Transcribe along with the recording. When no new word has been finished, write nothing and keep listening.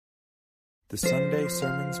the Sunday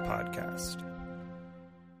Sermons Podcast.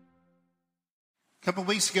 A couple of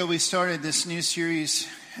weeks ago, we started this new series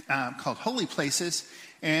called Holy Places,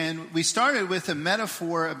 and we started with a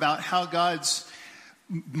metaphor about how God's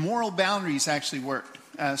moral boundaries actually work.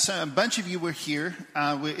 So a bunch of you were here.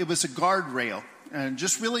 It was a guardrail. And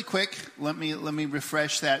just really quick, let me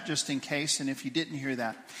refresh that just in case, and if you didn't hear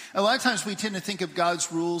that. A lot of times we tend to think of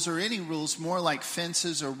God's rules or any rules more like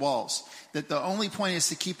fences or walls. That the only point is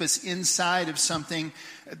to keep us inside of something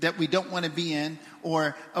that we don't want to be in,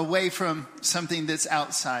 or away from something that's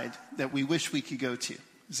outside that we wish we could go to.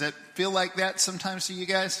 Does that feel like that sometimes to you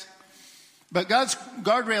guys? But God's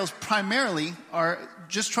guardrails primarily are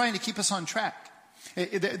just trying to keep us on track.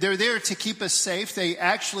 They're there to keep us safe. They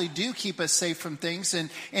actually do keep us safe from things. And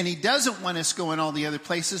he doesn't want us going all the other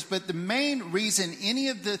places. But the main reason any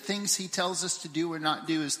of the things he tells us to do or not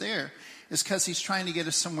do is there is because he's trying to get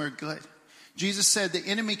us somewhere good. Jesus said, the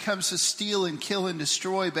enemy comes to steal and kill and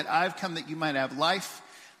destroy, but I've come that you might have life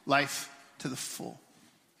to the full.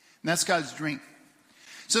 And that's God's dream.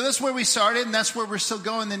 So that's where we started, and that's where we're still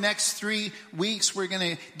going. The next 3 weeks, we're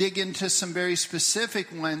going to dig into some very specific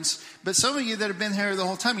ones. But some of you that have been here the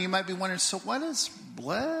whole time, you might be wondering, so what is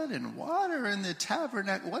blood and water in the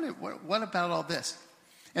tabernacle? What about all this?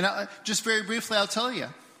 And just very briefly, I'll tell you.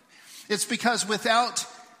 It's because without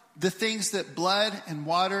the things that blood and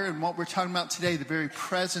water and what we're talking about today, the very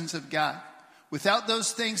presence of God, without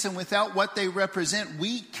those things and without what they represent,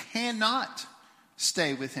 we cannot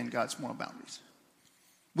stay within God's moral boundaries.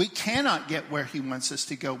 We cannot get where he wants us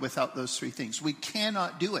to go without those 3 things. We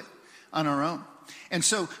cannot do it on our own. And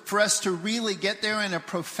so for us to really get there in a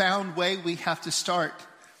profound way, we have to start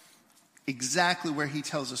exactly where he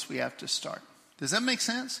tells us we have to start. Does that make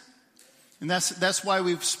sense? And that's why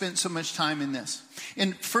we've spent so much time in this.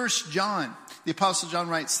 In 1 John, the Apostle John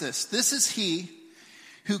writes this: "This is he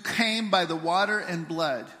who came by the water and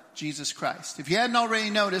blood, Jesus Christ." If you hadn't already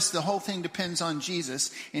noticed, the whole thing depends on Jesus.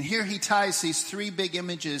 And here he ties these 3 big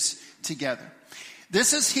images together.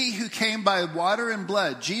 This is he who came by water and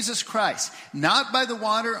blood, Jesus Christ. Not by the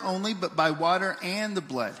water only, but by water and the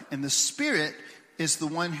blood. And the Spirit is the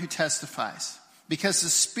one who testifies. Because the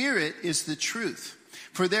Spirit is the truth.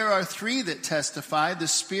 For there are 3 that testify, the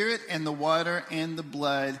Spirit and the water and the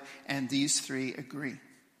blood, and these 3 agree.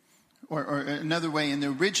 Or another way, in the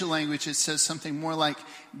original language, it says something more like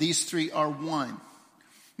these 3 are one.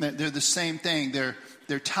 They're the same thing.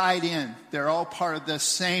 They're tied in. They're all part of the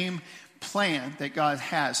same plan that God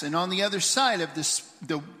has. And on the other side of this,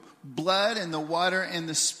 the blood and the water and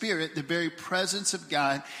the Spirit, the very presence of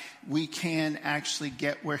God, we can actually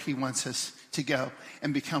get where he wants us to go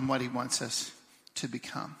and become what he wants us to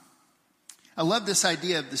become. I love this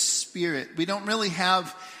idea of the Spirit. We don't really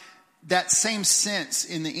have that same sense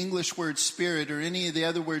in the English word spirit or any of the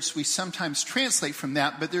other words we sometimes translate from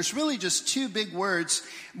that, but there's really just 2 big words,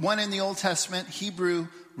 one in the Old Testament, Hebrew,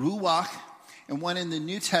 ruach, and one in the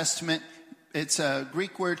New Testament, it's a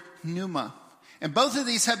Greek word, pneuma. And both of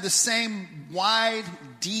these have the same wide,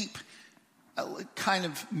 deep kind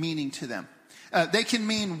of meaning to them. They can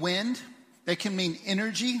mean wind, they can mean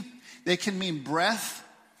energy, they can mean breath,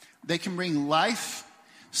 they can bring life,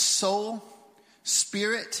 soul,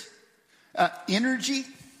 spirit, energy.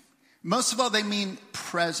 Most of all, they mean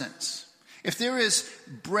presence. If there is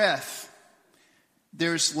breath,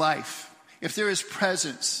 there's life. If there is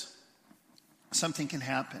presence, something can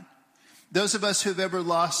happen. Those of us who have ever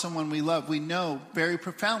lost someone we love, we know very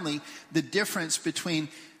profoundly the difference between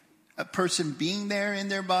a person being there in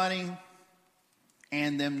their body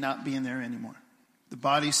and them not being there anymore. The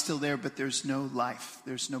body's still there, but there's no life.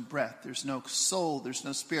 There's no breath. There's no soul. There's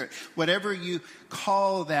no spirit. Whatever you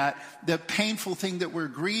call that, the painful thing that we're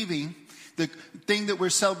grieving, the thing that we're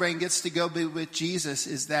celebrating gets to go be with Jesus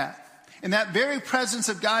is that. And that very presence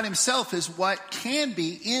of God himself is what can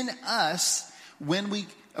be in us when we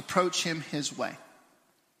approach him his way.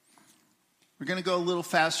 We're going to go a little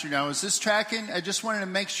faster now. Is this tracking? I just wanted to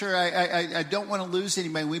make sure I don't want to lose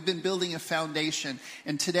anybody. We've been building a foundation.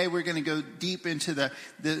 And today we're going to go deep into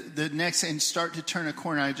the next and start to turn a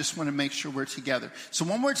corner. I just want to make sure we're together. So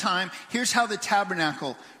one more time, here's how the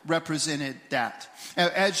tabernacle represented that.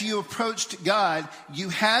 As you approached God, you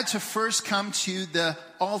had to first come to the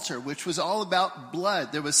altar, which was all about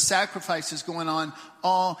blood. There was sacrifices going on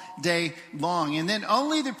all day long. And then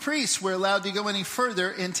only the priests were allowed to go any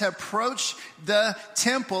further and to approach the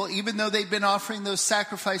temple. Even though they'd been offering those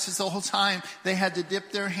sacrifices the whole time, they had to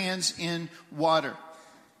dip their hands in water.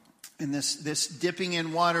 And this dipping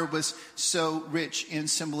in water was so rich in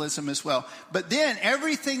symbolism as well. But then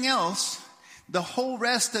everything else, the whole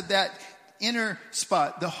rest of that inner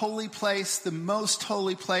spot, the holy place, the most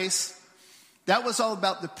holy place, That was all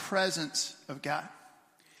about the presence of God.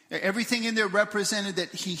 Everything in there represented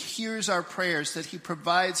that he hears our prayers, that he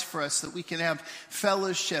provides for us, that we can have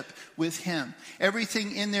fellowship with him.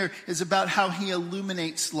 Everything in there is about how he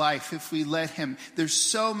illuminates life if we let him. There's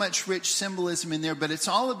so much rich symbolism in there, but it's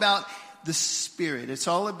all about the Spirit. It's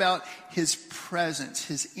all about his presence,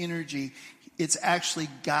 his energy. It's actually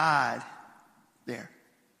God there.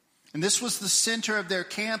 And this was the center of their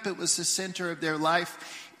camp. It was the center of their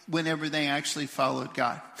life whenever they actually followed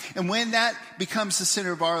God. And when that becomes the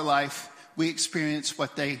center of our life, we experience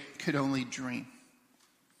what they could only dream.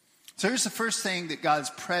 So here's the first thing that God's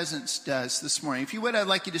presence does this morning. If you would, I'd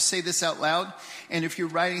like you to say this out loud. And if you're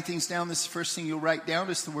writing things down, this is the first thing you'll write down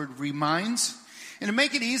is the word reminds. And to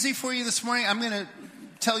make it easy for you this morning, I'm going to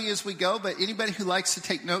tell you as we go, but anybody who likes to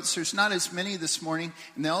take notes, there's not as many this morning,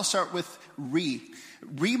 and they all start with re.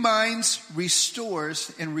 Reminds,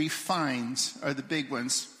 restores, and refines are the big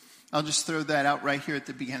ones. I'll just throw that out right here at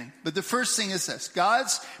the beginning. But the first thing is this.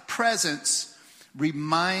 God's presence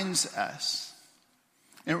reminds us.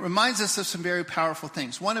 And it reminds us of some very powerful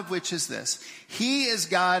things. One of which is this. He is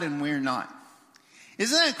God and we're not.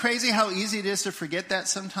 Isn't it crazy how easy it is to forget that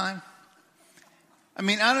sometime? I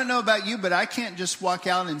mean, I don't know about you, but I can't just walk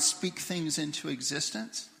out and speak things into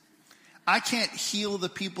existence. I can't heal the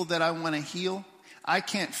people that I want to heal. I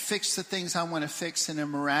can't fix the things I want to fix in a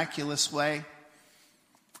miraculous way.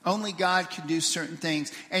 Only God can do certain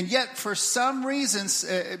things. And yet, for some reasons,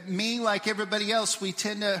 me, like everybody else, we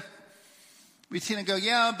tend to go,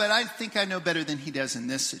 yeah, but I think I know better than he does in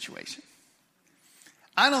this situation.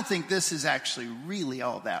 I don't think this is actually really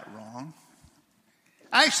all that wrong.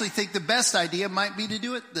 I actually think the best idea might be to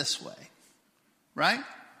do it this way, right?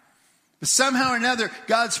 But somehow or another,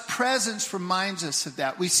 God's presence reminds us of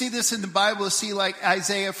that. We see this in the Bible. We see like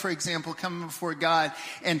Isaiah, for example, coming before God.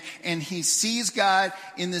 And he sees God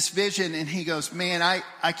in this vision and he goes, man,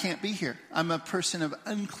 I can't be here. I'm a person of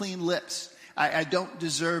unclean lips. I don't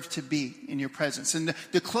deserve to be in your presence. And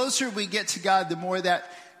the closer we get to God, the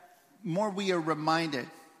more we are reminded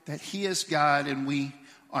that he is God and we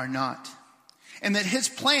are not. And that his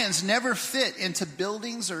plans never fit into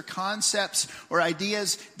buildings or concepts or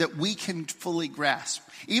ideas that we can fully grasp.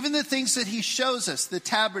 Even the things that he shows us, the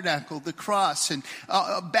tabernacle, the cross, and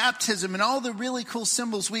baptism, and all the really cool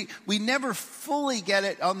symbols, we never fully get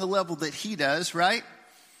it on the level that he does, right?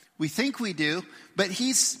 We think we do, but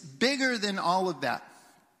he's bigger than all of that.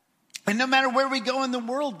 And no matter where we go in the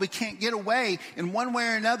world, we can't get away in one way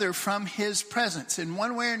or another from his presence. In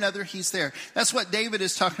one way or another, he's there. That's what David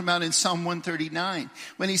is talking about in Psalm 139.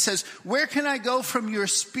 When he says, where can I go from your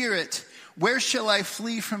spirit? Where shall I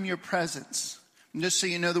flee from your presence? And just so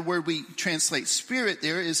you know, the word we translate spirit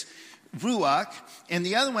there is ruach. And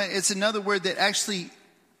the other one, it's another word that actually,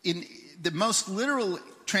 in the most literal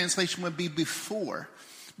translation would be before.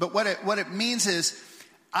 But what it means is,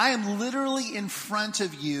 I am literally in front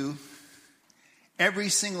of you every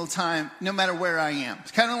single time, no matter where I am.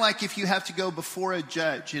 It's kind of like if you have to go before a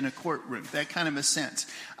judge in a courtroom, that kind of a sense.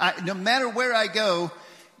 No matter where I go,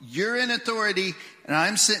 you're in authority, and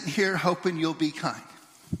I'm sitting here hoping you'll be kind.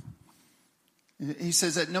 He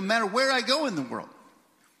says that no matter where I go in the world,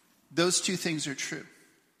 those two things are true.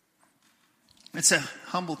 It's a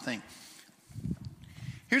humble thing.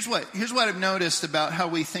 Here's what I've noticed about how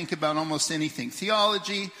we think about almost anything.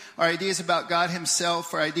 Theology, our ideas about God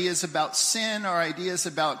himself, our ideas about sin, our ideas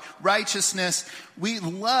about righteousness. We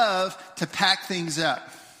love to pack things up.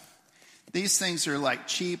 These things are like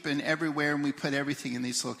cheap and everywhere, and we put everything in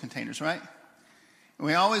these little containers, right? And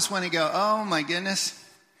we always want to go, oh my goodness,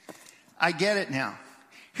 I get it now.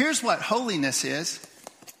 Here's what holiness is.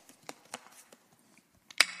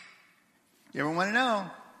 You ever want to know?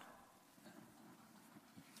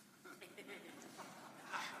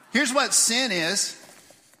 Here's what sin is.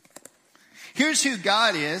 Here's who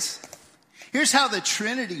God is. Here's how the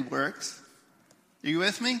Trinity works. Are you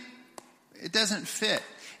with me? It doesn't fit.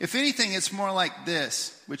 If anything, it's more like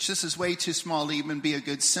this, which this is way too small to even be a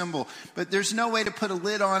good symbol. But there's no way to put a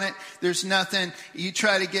lid on it. There's nothing. You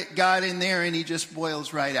try to get God in there and he just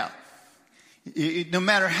boils right out. No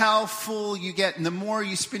matter how full you get, and the more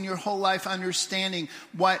you spend your whole life understanding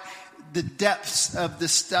what the depths of the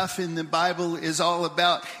stuff in the Bible is all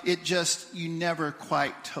about, you never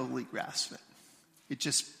quite totally grasp it. It's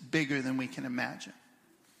just bigger than we can imagine.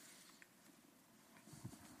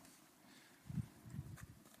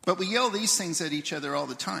 But we yell these things at each other all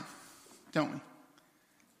the time, don't we?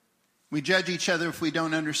 We judge each other if we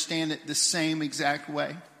don't understand it the same exact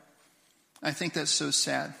way. I think that's so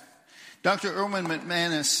sad. Dr. Erwin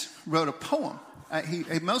McManus wrote a poem He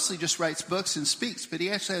mostly just writes books and speaks, but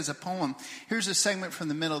he actually has a poem. Here's a segment from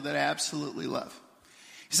the middle that I absolutely love.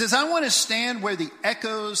 He says, I want to stand where the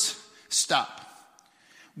echoes stop,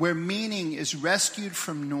 where meaning is rescued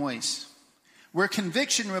from noise, where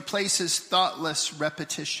conviction replaces thoughtless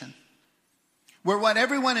repetition, where what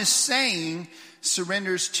everyone is saying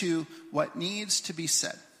surrenders to what needs to be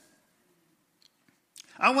said.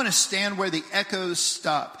 I want to stand where the echoes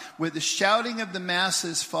stop, where the shouting of the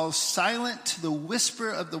masses falls silent to the whisper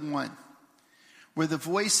of the one, where the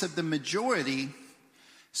voice of the majority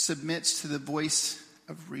submits to the voice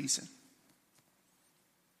of reason.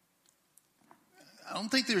 I don't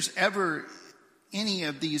think there's ever any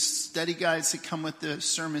of these study guides that come with the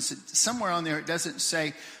sermons. Somewhere on there it doesn't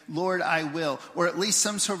say, Lord, I will, or at least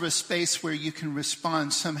some sort of a space where you can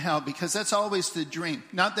respond somehow, because that's always the dream.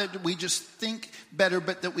 Not that we just think better,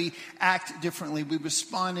 but that we act differently. We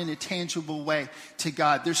respond in a tangible way to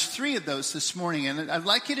God. There's 3 of those this morning, and I'd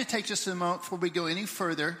like you to take just a moment before we go any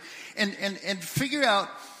further and figure out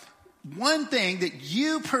one thing that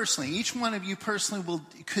you personally, each one of you personally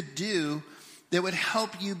could do that would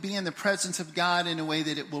help you be in the presence of God in a way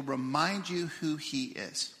that it will remind you who he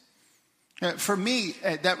is. For me,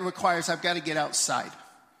 that requires I've got to get outside.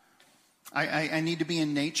 I need to be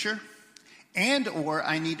in nature, and or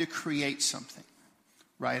I need to create something.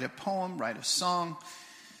 Write a poem, write a song,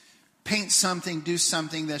 paint something, do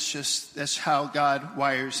something. That's how God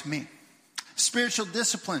wires me. Spiritual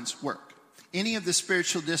disciplines work. Any of the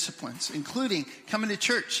spiritual disciplines, including coming to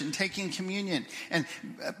church and taking communion and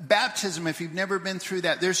baptism if you've never been through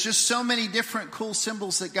that. There's just so many different cool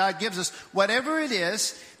symbols that God gives us. Whatever it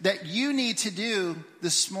is that you need to do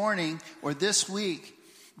this morning or this week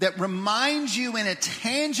that reminds you in a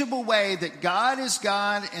tangible way that God is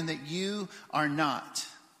God and that you are not.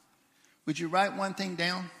 Would you write one thing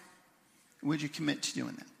down? Would you commit to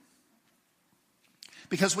doing that?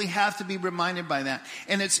 Because we have to be reminded by that.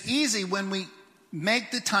 And it's easy when we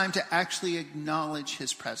make the time to actually acknowledge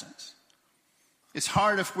his presence. It's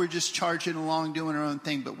hard if we're just charging along doing our own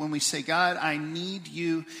thing. But when we say, God, I need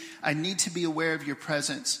you. I need to be aware of your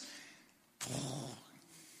presence.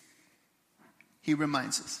 He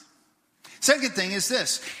reminds us. Second thing is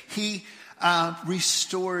this. He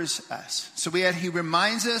restores us. So he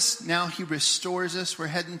reminds us, now he restores us. We're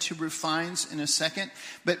heading to refines in a second.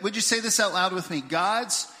 But would you say this out loud with me?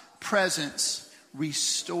 God's presence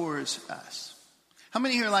restores us. How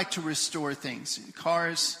many here like to restore things?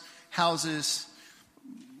 Cars, houses,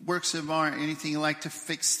 works of art, anything. You like to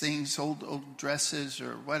fix things, old dresses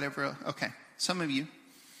or whatever. Okay, some of you.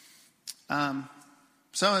 Some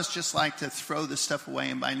of us just like to throw the stuff away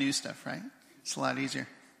and buy new stuff, right? It's a lot easier.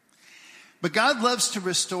 But God loves to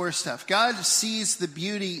restore stuff. God sees the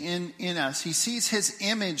beauty in us. He sees his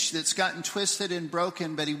image that's gotten twisted and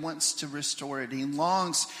broken, but he wants to restore it. He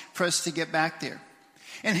longs for us to get back there.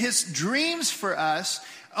 And his dreams for us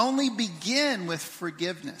only begin with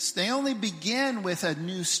forgiveness. They only begin with a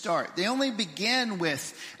new start. They only begin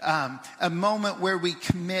with a moment where we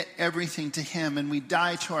commit everything to him and we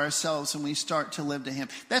die to ourselves and we start to live to him.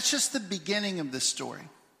 That's just the beginning of the story.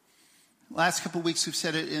 Last couple of weeks we've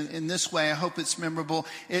said it in this way. I hope it's memorable.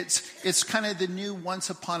 It's kind of the new once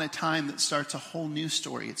upon a time that starts a whole new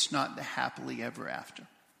story. It's not the happily ever after.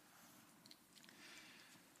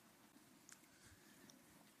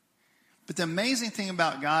 But the amazing thing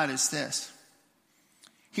about God is this.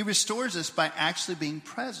 He restores us by actually being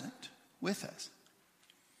present with us.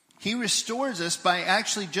 He restores us by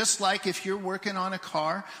actually, just like if you're working on a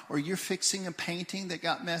car or you're fixing a painting that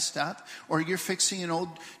got messed up or you're fixing an old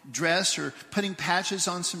dress or putting patches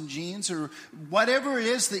on some jeans or whatever it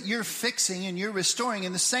is that you're fixing and you're restoring.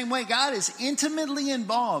 In the same way, God is intimately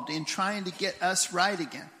involved in trying to get us right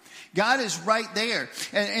again. God is right there.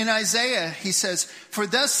 And in Isaiah, he says, "For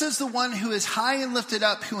thus says the one who is high and lifted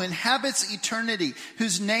up, who inhabits eternity,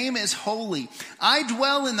 whose name is holy. I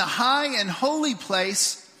dwell in the high and holy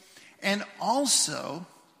place, and also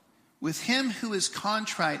with him who is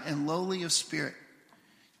contrite and lowly of spirit,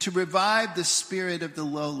 to revive the spirit of the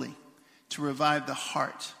lowly, to revive the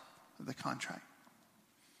heart of the contrite."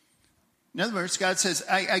 In other words, God says,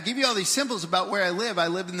 I give you all these symbols about where I live. I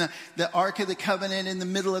live in the Ark of the Covenant in the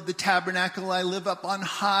middle of the tabernacle. I live up on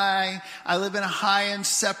high. I live in a high and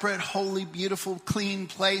separate, holy, beautiful, clean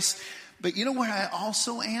place. But you know where I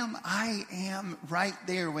also am? I am right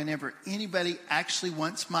there whenever anybody actually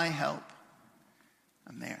wants my help.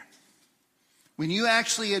 I'm there. When you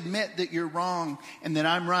actually admit that you're wrong and that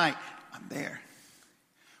I'm right, I'm there.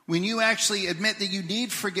 When you actually admit that you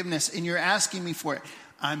need forgiveness and you're asking me for it,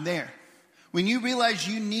 I'm there. When you realize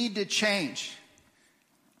you need to change,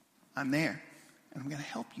 I'm there. And I'm going to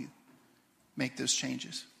help you make those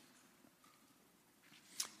changes.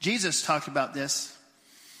 Jesus talked about this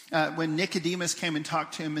when Nicodemus came and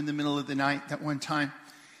talked to him in the middle of the night that one time.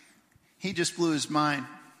 He just blew his mind.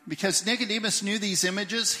 Because Nicodemus knew these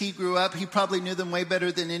images. He grew up. He probably knew them way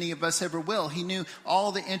better than any of us ever will. He knew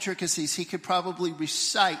all the intricacies. He could probably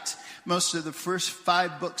recite most of the first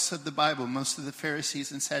 5 books of the Bible. Most of the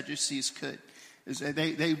Pharisees and Sadducees could.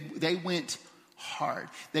 They went hard.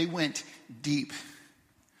 They went deep.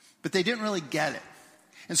 But they didn't really get it.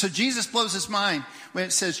 And so Jesus blows his mind when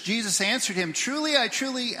it says, Jesus answered him, truly,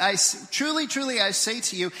 truly, I say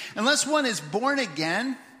to you, unless one is born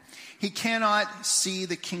again, he cannot see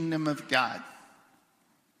the kingdom of God.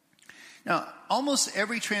 Now, almost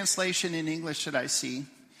every translation in English that I see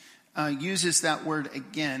uses that word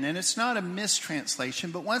again. And it's not a mistranslation,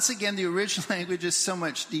 but once again, the original language is so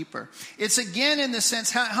much deeper. It's again in the sense,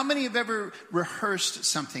 how many have ever rehearsed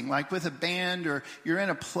something, like with a band, or you're in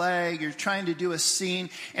a play, you're trying to do a scene,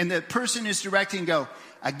 and the person who's directing go,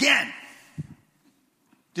 again.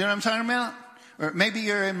 Do you know what I'm talking about? Or maybe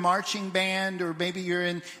you're in marching band, or maybe you're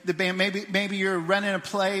in the band, maybe you're running a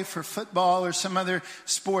play for football or some other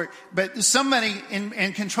sport. But somebody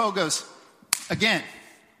in control goes, again,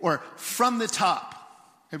 or from the top.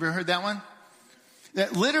 Have you ever heard that one?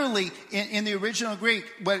 That literally, in the original Greek,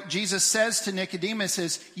 what Jesus says to Nicodemus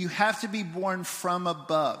is, you have to be born from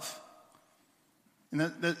above.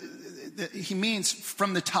 And he means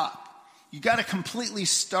from the top. You got to completely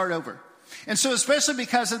start over. And so especially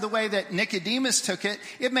because of the way that Nicodemus took it,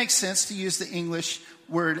 it makes sense to use the English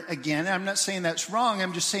word again. I'm not saying that's wrong.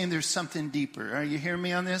 I'm just saying there's something deeper. Are you hearing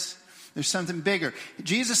me on this? There's something bigger.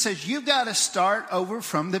 Jesus says you've got to start over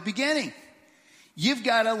from the beginning. You've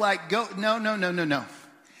got to go, no.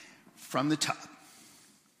 From the top.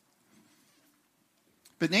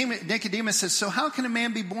 But Nicodemus says, so how can a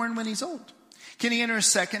man be born when he's old? Can he enter a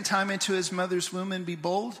second time into his mother's womb and be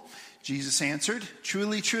bold? Jesus answered,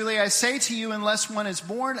 truly, truly, I say to you, unless one is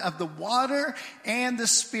born of the water and the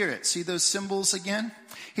Spirit. See those symbols again?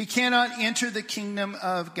 He cannot enter the kingdom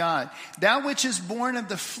of God. That which is born of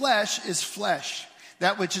the flesh is flesh.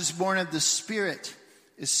 That which is born of the Spirit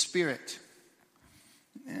is spirit.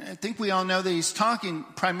 And I think we all know that he's talking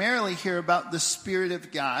primarily here about the Spirit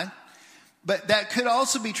of God. But that could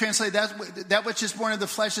also be translated, that which is born of the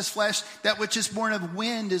flesh is flesh. That which is born of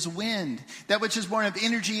wind is wind. That which is born of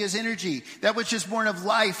energy is energy. That which is born of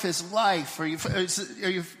life is life. Are you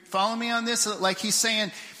following me on this? Like he's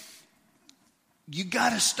saying, you got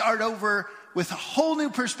to start over with a whole new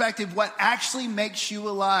perspective. What actually makes you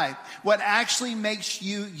alive? What actually makes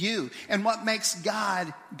you you? And what makes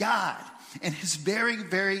God God? And his very,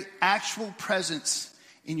 very actual presence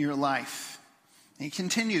in your life. He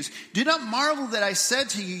continues, do not marvel that I said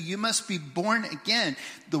to you, you must be born again.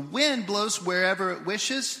 The wind blows wherever it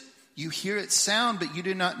wishes. You hear its sound, but you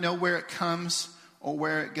do not know where it comes or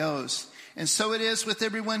where it goes. And so it is with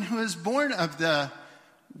everyone who is born of the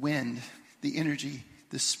wind, the energy,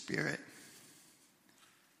 the Spirit.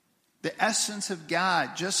 The essence of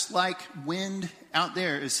God, just like wind out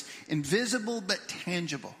there, is invisible but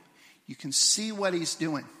tangible. You can see what he's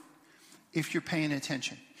doing if you're paying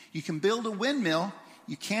attention. You can build a windmill.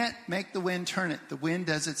 You can't make the wind turn it. The wind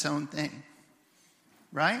does its own thing.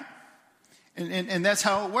 Right? And that's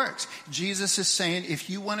how it works. Jesus is saying, if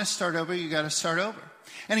you want to start over, you got to start over.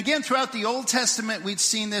 And again, throughout the Old Testament, we'd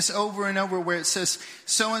seen this over and over where it says,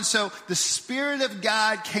 so-and-so, the Spirit of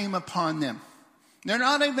God came upon them. They're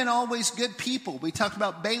not even always good people. We talked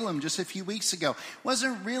about Balaam just a few weeks ago.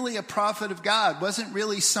 Wasn't really a prophet of God. Wasn't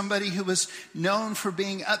really somebody who was known for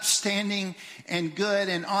being upstanding and good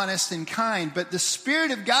and honest and kind. But the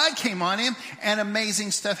Spirit of God came on him and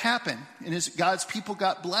amazing stuff happened. And God's people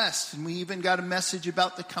got blessed. And we even got a message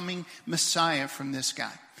about the coming Messiah from this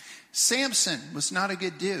guy. Samson was not a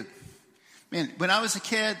good dude. Man, when I was a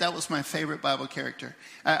kid, that was my favorite Bible character.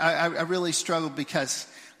 I really struggled because,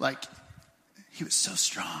 he was so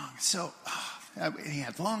strong. He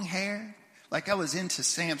had long hair. I was into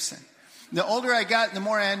Samson. The older I got, the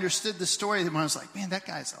more I understood the story, the more I was like, man, that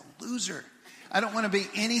guy's a loser. I don't want to be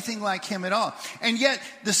anything like him at all. And yet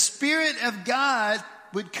the Spirit of God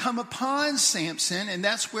would come upon Samson, and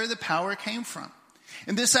that's where the power came from.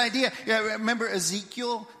 And this idea, remember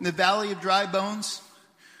Ezekiel in the Valley of Dry Bones?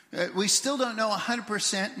 We still don't know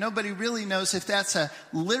 100%. Nobody really knows if that's a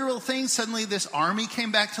literal thing. Suddenly this army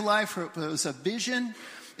came back to life, or it was a vision.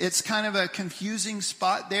 It's kind of a confusing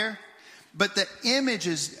spot there. But the image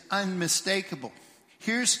is unmistakable.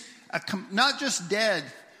 Here's not just dead,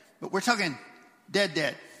 but we're talking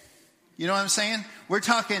dead. You know what I'm saying? We're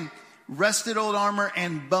talking rusted old armor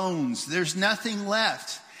and bones. There's nothing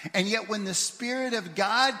left. And yet when the Spirit of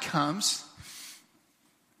God comes,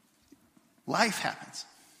 life happens.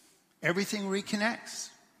 Everything reconnects.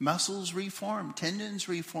 Muscles reform, tendons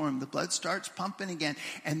reform, the blood starts pumping again.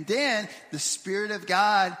 And then the Spirit of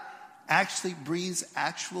God actually breathes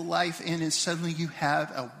actual life in, and suddenly you have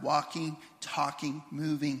a walking, talking,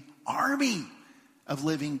 moving army of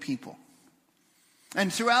living people.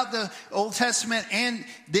 And throughout the Old Testament and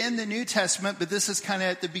then the New Testament, but this is kind of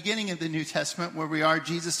at the beginning of the New Testament where we are,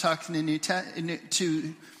 Jesus talking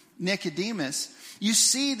to Nicodemus, you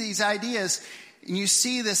see these ideas. And you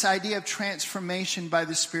see this idea of transformation by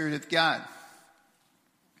the Spirit of God.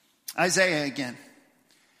 Isaiah again.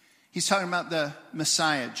 He's talking about the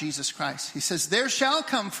Messiah, Jesus Christ. He says, there shall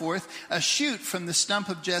come forth a shoot from the stump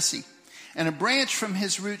of Jesse, and a branch from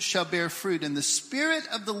his roots shall bear fruit, and the Spirit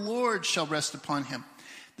of the Lord shall rest upon him,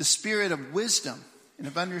 the Spirit of wisdom and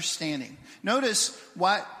of understanding. Notice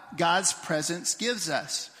what God's presence gives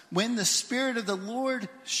us. When the Spirit of the Lord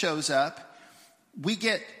shows up, we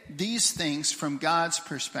get these things from God's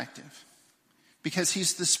perspective. Because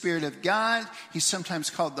he's the Spirit of God. He's sometimes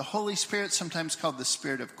called the Holy Spirit, sometimes called the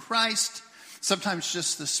Spirit of Christ, sometimes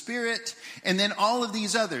just the Spirit. And then all of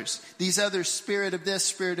these others Spirit of this,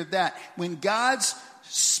 Spirit of that. When God's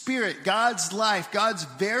Spirit, God's life, God's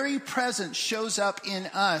very presence shows up in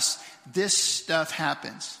us, this stuff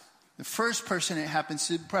happens. The first person it happens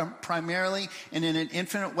to primarily and in an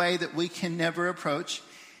infinite way that we can never approach,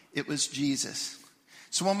 it was Jesus.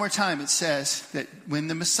 So one more time, it says that when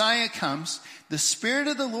the Messiah comes, the Spirit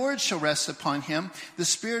of the Lord shall rest upon him, the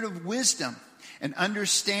Spirit of wisdom and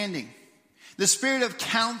understanding, the Spirit of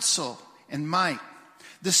counsel and might,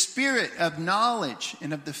 the Spirit of knowledge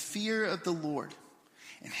and of the fear of the Lord.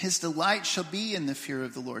 And his delight shall be in the fear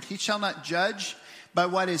of the Lord. He shall not judge by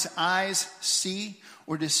what his eyes see,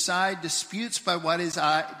 or decide disputes by what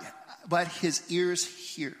his ears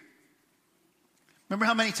hear. Remember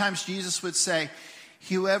how many times Jesus would say,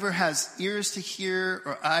 whoever has ears to hear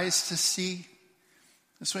or eyes to see?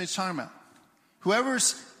 That's what he's talking about.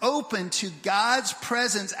 Whoever's open to God's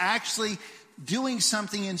presence actually doing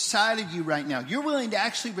something inside of you right now. You're willing to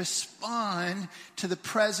actually respond to the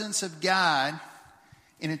presence of God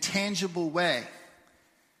in a tangible way.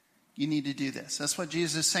 You need to do this. That's what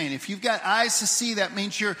Jesus is saying. If you've got eyes to see, that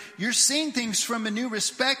means you're seeing things from a new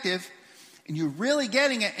perspective. And you're really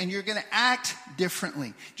getting it, and you're going to act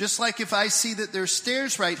differently. Just like if I see that there's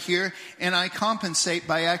stairs right here, and I compensate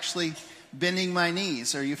by actually bending my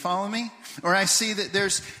knees. Are you following me? Or I see that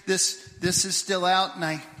there's this is still out, and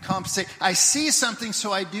I compensate. I see something,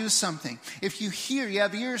 so I do something. If you hear, you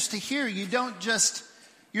have ears to hear. You're not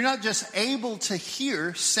just able to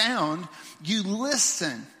hear sound. You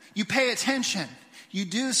listen. You pay attention. You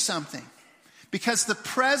do something. Because the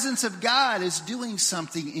presence of God is doing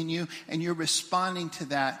something in you, and you're responding to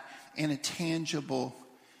that in a tangible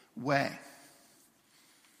way.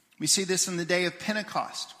 We see this in the day of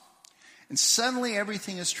Pentecost. And suddenly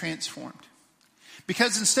everything is transformed.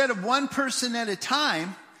 Because instead of one person at a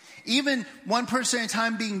time, even one person at a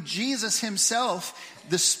time being Jesus himself,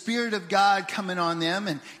 the Spirit of God coming on them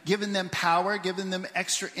and giving them power, giving them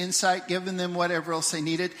extra insight, giving them whatever else they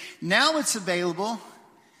needed. Now it's available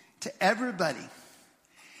to everybody.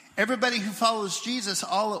 Everybody who follows Jesus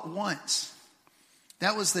all at once.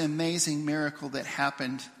 That was the amazing miracle that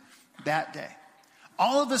happened that day.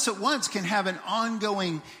 All of us at once can have an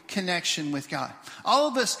ongoing connection with God. All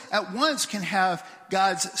of us at once can have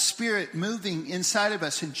God's Spirit moving inside of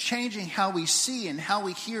us and changing how we see and how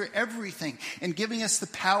we hear everything and giving us the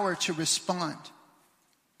power to respond.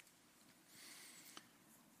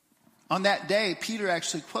 On that day, Peter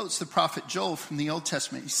actually quotes the prophet Joel from the Old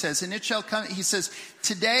Testament. He says, and it shall come, he says,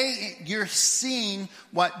 today you're seeing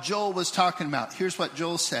what Joel was talking about. Here's what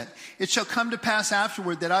Joel said. It shall come to pass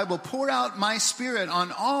afterward that I will pour out my Spirit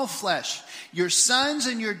on all flesh. Your sons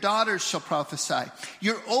and your daughters shall prophesy.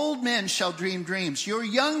 Your old men shall dream dreams. Your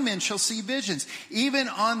young men shall see visions. Even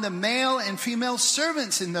on the male and female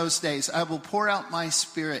servants in those days, I will pour out my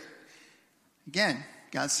Spirit. Again,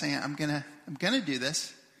 God's saying, I'm gonna do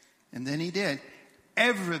this. And then he did.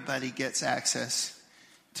 Everybody gets access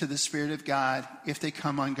to the Spirit of God if they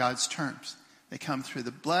come on God's terms. They come through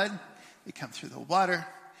the blood. They come through the water.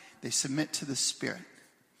 They submit to the Spirit.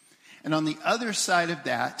 And on the other side of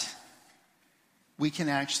that, we can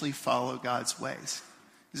actually follow God's ways.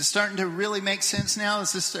 Is it starting to really make sense now?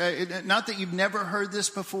 Is this not that you've never heard this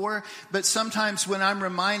before, but sometimes when I'm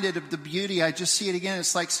reminded of the beauty, I just see it again.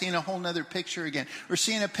 It's like seeing a whole nother picture again, or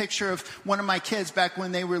seeing a picture of one of my kids back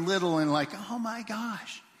when they were little, and like, oh my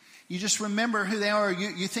gosh, you just remember who they are.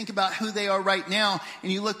 You think about who they are right now, and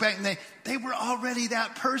you look back and they were already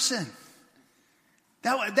that person.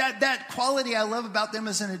 That quality I love about them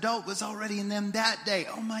as an adult was already in them that day.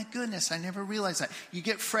 Oh my goodness, I never realized that. You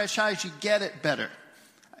get fresh eyes, you get it better.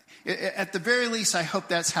 At the very least, I hope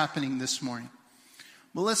that's happening this morning.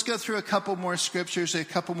 Well, let's go through a couple more scriptures, a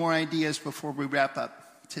couple more ideas before we wrap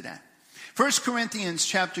up today. 1 Corinthians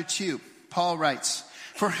chapter 2, Paul writes,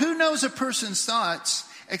 "For who knows a person's thoughts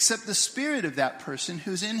except the spirit of that person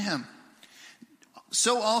who's in him?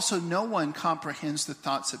 So also no one comprehends the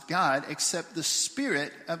thoughts of God except the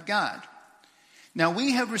Spirit of God. Now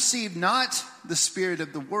we have received not the spirit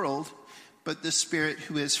of the world, but the Spirit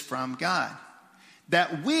who is from God,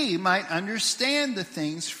 that we might understand the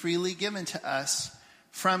things freely given to us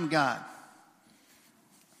from God."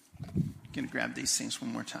 I'm going to grab these things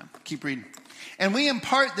one more time. Keep reading. "And we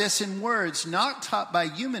impart this in words not taught by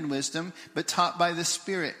human wisdom, but taught by the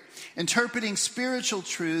Spirit, interpreting spiritual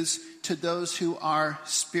truths to those who are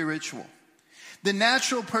spiritual. The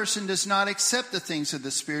natural person does not accept the things of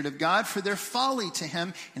the Spirit of God, for they're folly to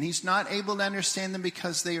him, and he's not able to understand them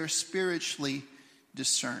because they are spiritually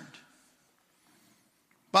discerned."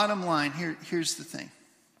 Bottom line, here's the thing.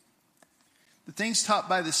 The things taught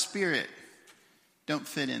by the Spirit don't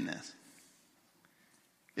fit in this.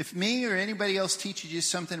 If me or anybody else teaches you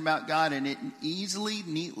something about God and it easily,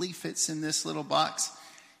 neatly fits in this little box,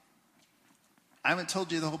 I haven't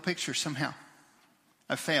told you the whole picture somehow.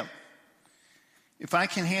 I've failed. If I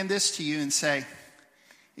can hand this to you and say,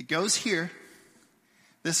 it goes here,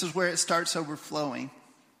 this is where it starts overflowing,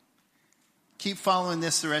 keep following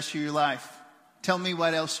this the rest of your life. Tell me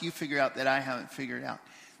what else you figure out that I haven't figured out.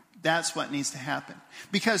 That's what needs to happen.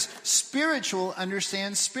 Because spiritual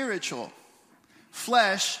understands spiritual.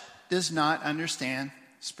 Flesh does not understand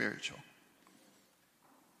spiritual.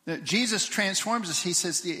 Jesus transforms us. He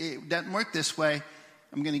says, it doesn't work this way.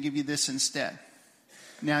 I'm going to give you this instead.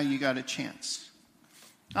 Now you got a chance.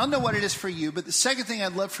 I don't know what it is for you, but the second thing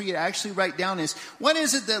I'd love for you to actually write down is, what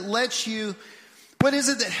is it that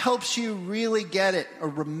helps you really get it or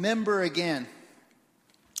remember again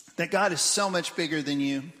that God is so much bigger than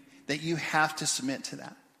you that you have to submit to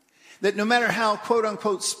that? That no matter how, quote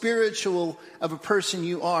unquote, spiritual of a person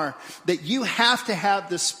you are, that you have to have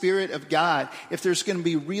the Spirit of God if there's going to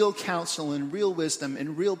be real counsel and real wisdom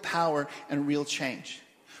and real power and real change.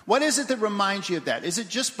 What is it that reminds you of that? Is it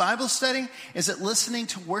just Bible study? Is it listening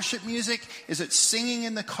to worship music? Is it singing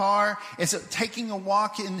in the car? Is it taking a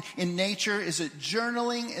walk in nature? Is it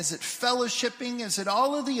journaling? Is it fellowshipping? Is it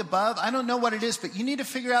all of the above? I don't know what it is, but you need to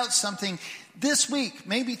figure out something this week,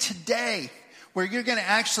 maybe today, where you're going to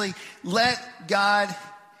actually let God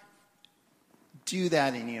do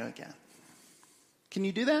that in you again. Can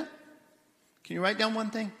you do that? Can you write down one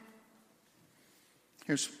thing?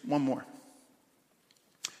 Here's one more.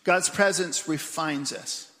 God's presence refines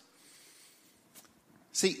us.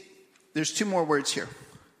 See, there's two more words here.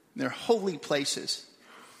 They're holy places.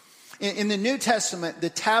 In the New Testament, the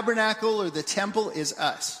tabernacle or the temple is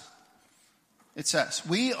us. It's us.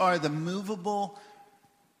 We are the movable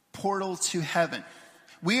portal to heaven.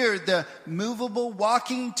 We are the movable,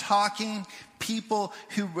 walking, talking people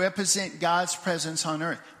who represent God's presence on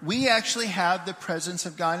earth. We actually have the presence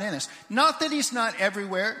of God in us. Not that He's not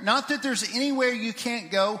everywhere. Not that there's anywhere you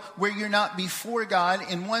can't go where you're not before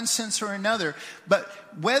God in one sense or another. But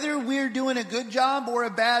whether we're doing a good job or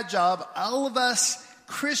a bad job, all of us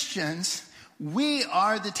Christians, we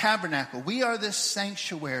are the tabernacle. We are the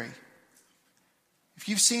sanctuary. If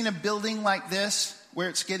you've seen a building like this, where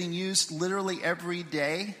it's getting used literally every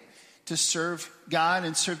day to serve God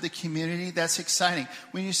and serve the community, that's exciting.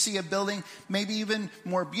 When you see a building maybe even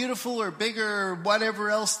more beautiful or bigger or whatever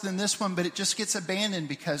else than this one, but it just gets abandoned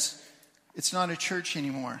because it's not a church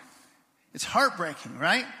anymore. It's heartbreaking,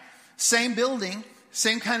 right? Same building,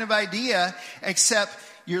 same kind of idea, except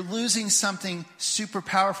you're losing something super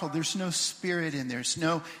powerful. There's no spirit in there. There's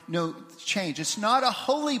no change. It's not a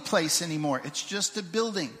holy place anymore. It's just a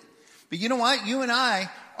building. But you know what? You and I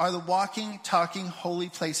are the walking, talking, holy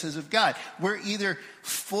places of God. We're either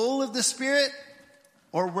full of the Spirit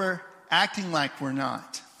or we're acting like we're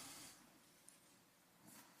not.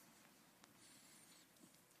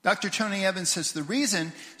 Dr. Tony Evans says the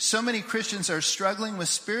reason so many Christians are struggling with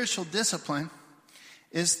spiritual discipline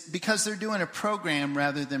is because they're doing a program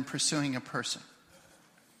rather than pursuing a person.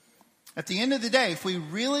 At the end of the day, if we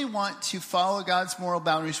really want to follow God's moral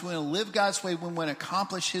boundaries, we want to live God's way, we want to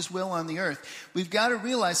accomplish His will on the earth, we've got to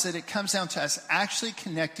realize that it comes down to us actually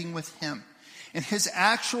connecting with Him and His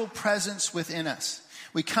actual presence within us.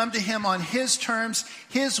 We come to Him on His terms,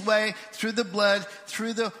 His way, through the blood,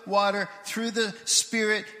 through the water, through the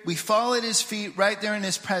Spirit. We fall at His feet right there in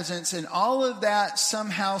His presence, and all of that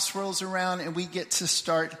somehow swirls around and we get to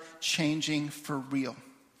start changing for real.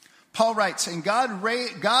 Paul writes, and God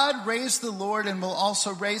raised the Lord and will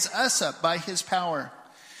also raise us up by his power.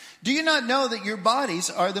 Do you not know that your bodies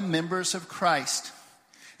are the members of Christ?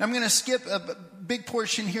 And I'm going to skip a big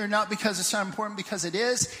portion here, not because it's not important, because it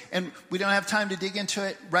is, and we don't have time to dig into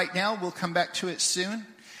it right now. We'll come back to it soon.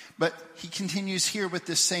 But he continues here with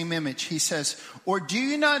this same image. He says, or do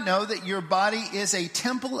you not know that your body is a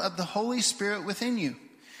temple of the Holy Spirit within you,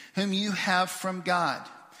 whom you have from God?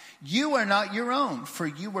 You are not your own, for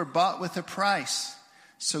you were bought with a price.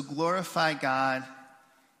 So glorify God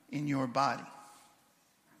in your body.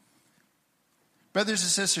 Brothers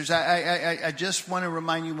and sisters, I just want to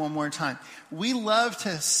remind you one more time. We love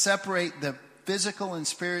to separate the physical and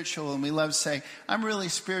spiritual, and we love to say, I'm really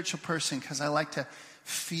a spiritual person because I like to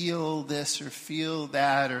feel this or feel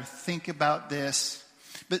that or think about this.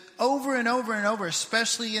 But over and over and over,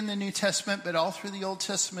 especially in the New Testament, but all through the Old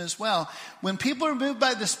Testament as well, when people are moved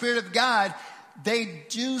by the Spirit of God, they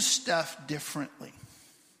do stuff differently.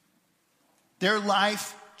 Their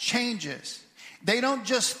life changes. They don't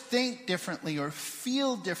just think differently or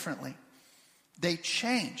feel differently. They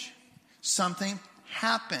change. Something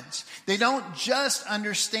happens. They don't just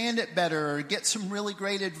understand it better or get some really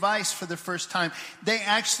great advice for the first time. They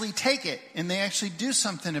actually take it and they actually do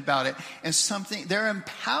something about it. And they're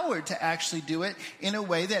empowered to actually do it in a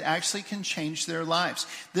way that actually can change their lives.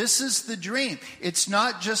 This is the dream. It's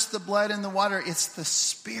not just the blood and the water. It's the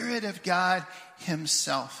Spirit of God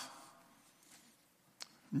himself.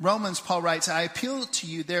 Romans, Paul writes, I appeal to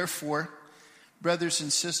you, therefore, brothers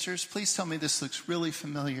and sisters. Please tell me this looks really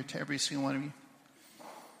familiar to every single one of you.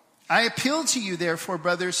 I appeal to you, therefore,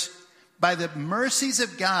 brothers, by the mercies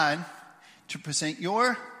of God, to present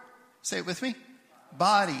your, say it with me,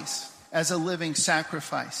 bodies as a living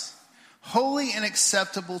sacrifice, holy and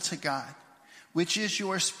acceptable to God, which is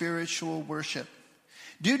your spiritual worship.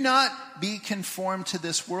 Do not be conformed to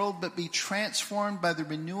this world, but be transformed by the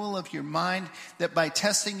renewal of your mind, that by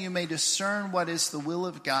testing you may discern what is the will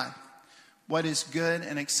of God, what is good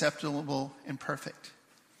and acceptable and perfect.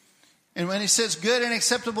 And when he says good and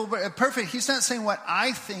acceptable, perfect, he's not saying what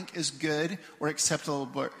I think is good or acceptable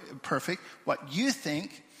or perfect, what you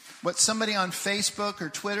think, what somebody on Facebook or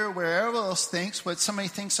Twitter or wherever else thinks, what somebody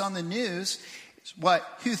thinks on the news,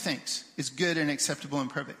 who thinks is good and acceptable and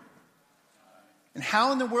perfect. And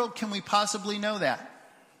how in the world can we possibly know that?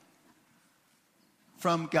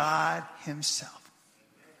 From God himself.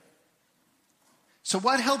 So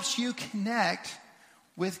what helps you connect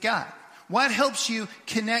with God? What helps you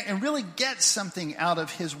connect and really get something out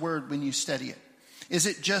of his word when you study it? Is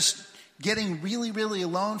it just getting really, really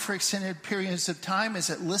alone for extended periods of time? Is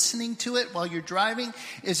it listening to it while you're driving?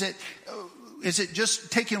 Is it just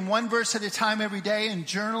taking one verse at a time every day and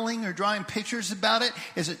journaling or drawing pictures about it?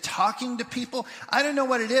 Is it talking to people? I don't know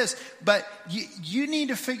what it is, but you need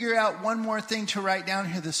to figure out one more thing to write down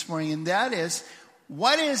here this morning, and that is,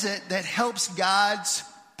 what is it that helps God's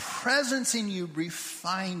presence in you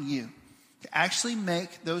refine you to actually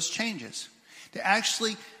make those changes, to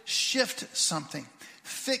actually shift something,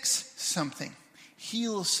 fix something,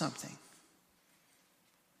 heal something?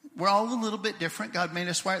 We're all a little bit different. God made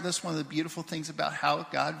us wired. That's one of the beautiful things about how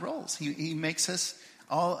God rolls. He makes us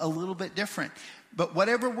all a little bit different. But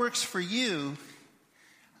whatever works for you,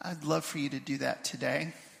 I'd love for you to do that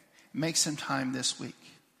today. Make some time this week.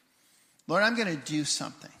 Lord, I'm going to do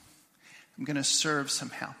something. I'm going to serve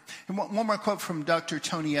somehow. And one more quote from Dr.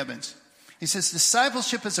 Tony Evans. He says,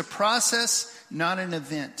 discipleship is a process, not an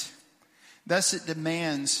event. Thus it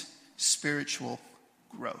demands spiritual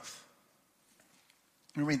growth.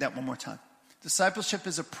 Let me read that one more time. Discipleship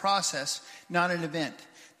is a process, not an event.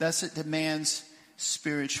 Thus it demands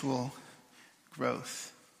spiritual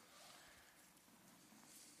growth.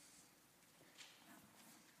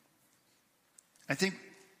 I think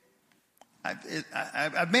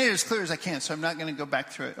I've made it as clear as I can, so I'm not going to go back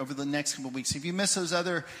through it over the next couple of weeks. If you miss those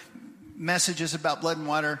other messages about blood and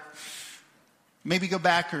water, maybe go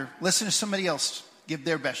back or listen to somebody else give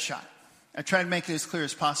their best shot. I try to make it as clear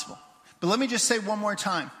as possible. But let me just say one more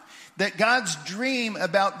time that God's dream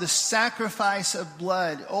about the sacrifice of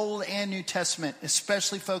blood, Old and New Testament,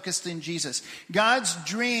 especially focused in Jesus. God's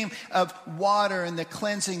dream of water and the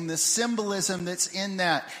cleansing, the symbolism that's in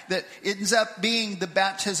that ends up being the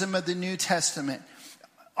baptism of the New Testament.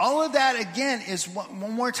 All of that, again, is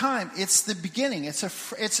one more time. It's the beginning.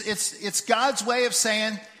 It's God's way of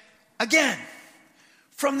saying, again,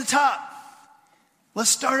 from the top,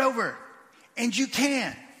 let's start over. And you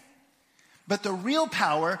can. But the real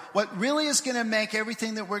power, what really is going to make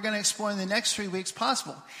everything that we're going to explore in the next 3 weeks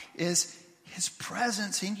possible, is his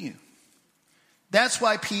presence in you. That's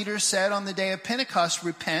why Peter said on the day of Pentecost,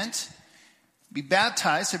 repent, be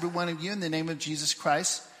baptized, every one of you, in the name of Jesus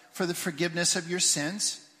Christ, for the forgiveness of your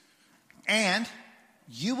sins, and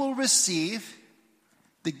you will receive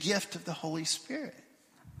the gift of the Holy Spirit.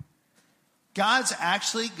 God's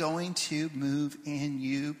actually going to move in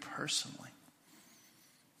you personally.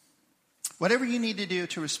 Whatever you need to do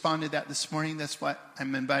to respond to that this morning, that's what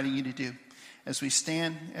I'm inviting you to do as we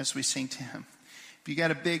stand, as we sing to him. If you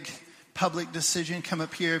got a big public decision, come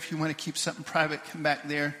up here. If you want to keep something private, come back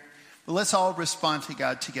there. But let's all respond to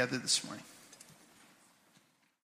God together this morning.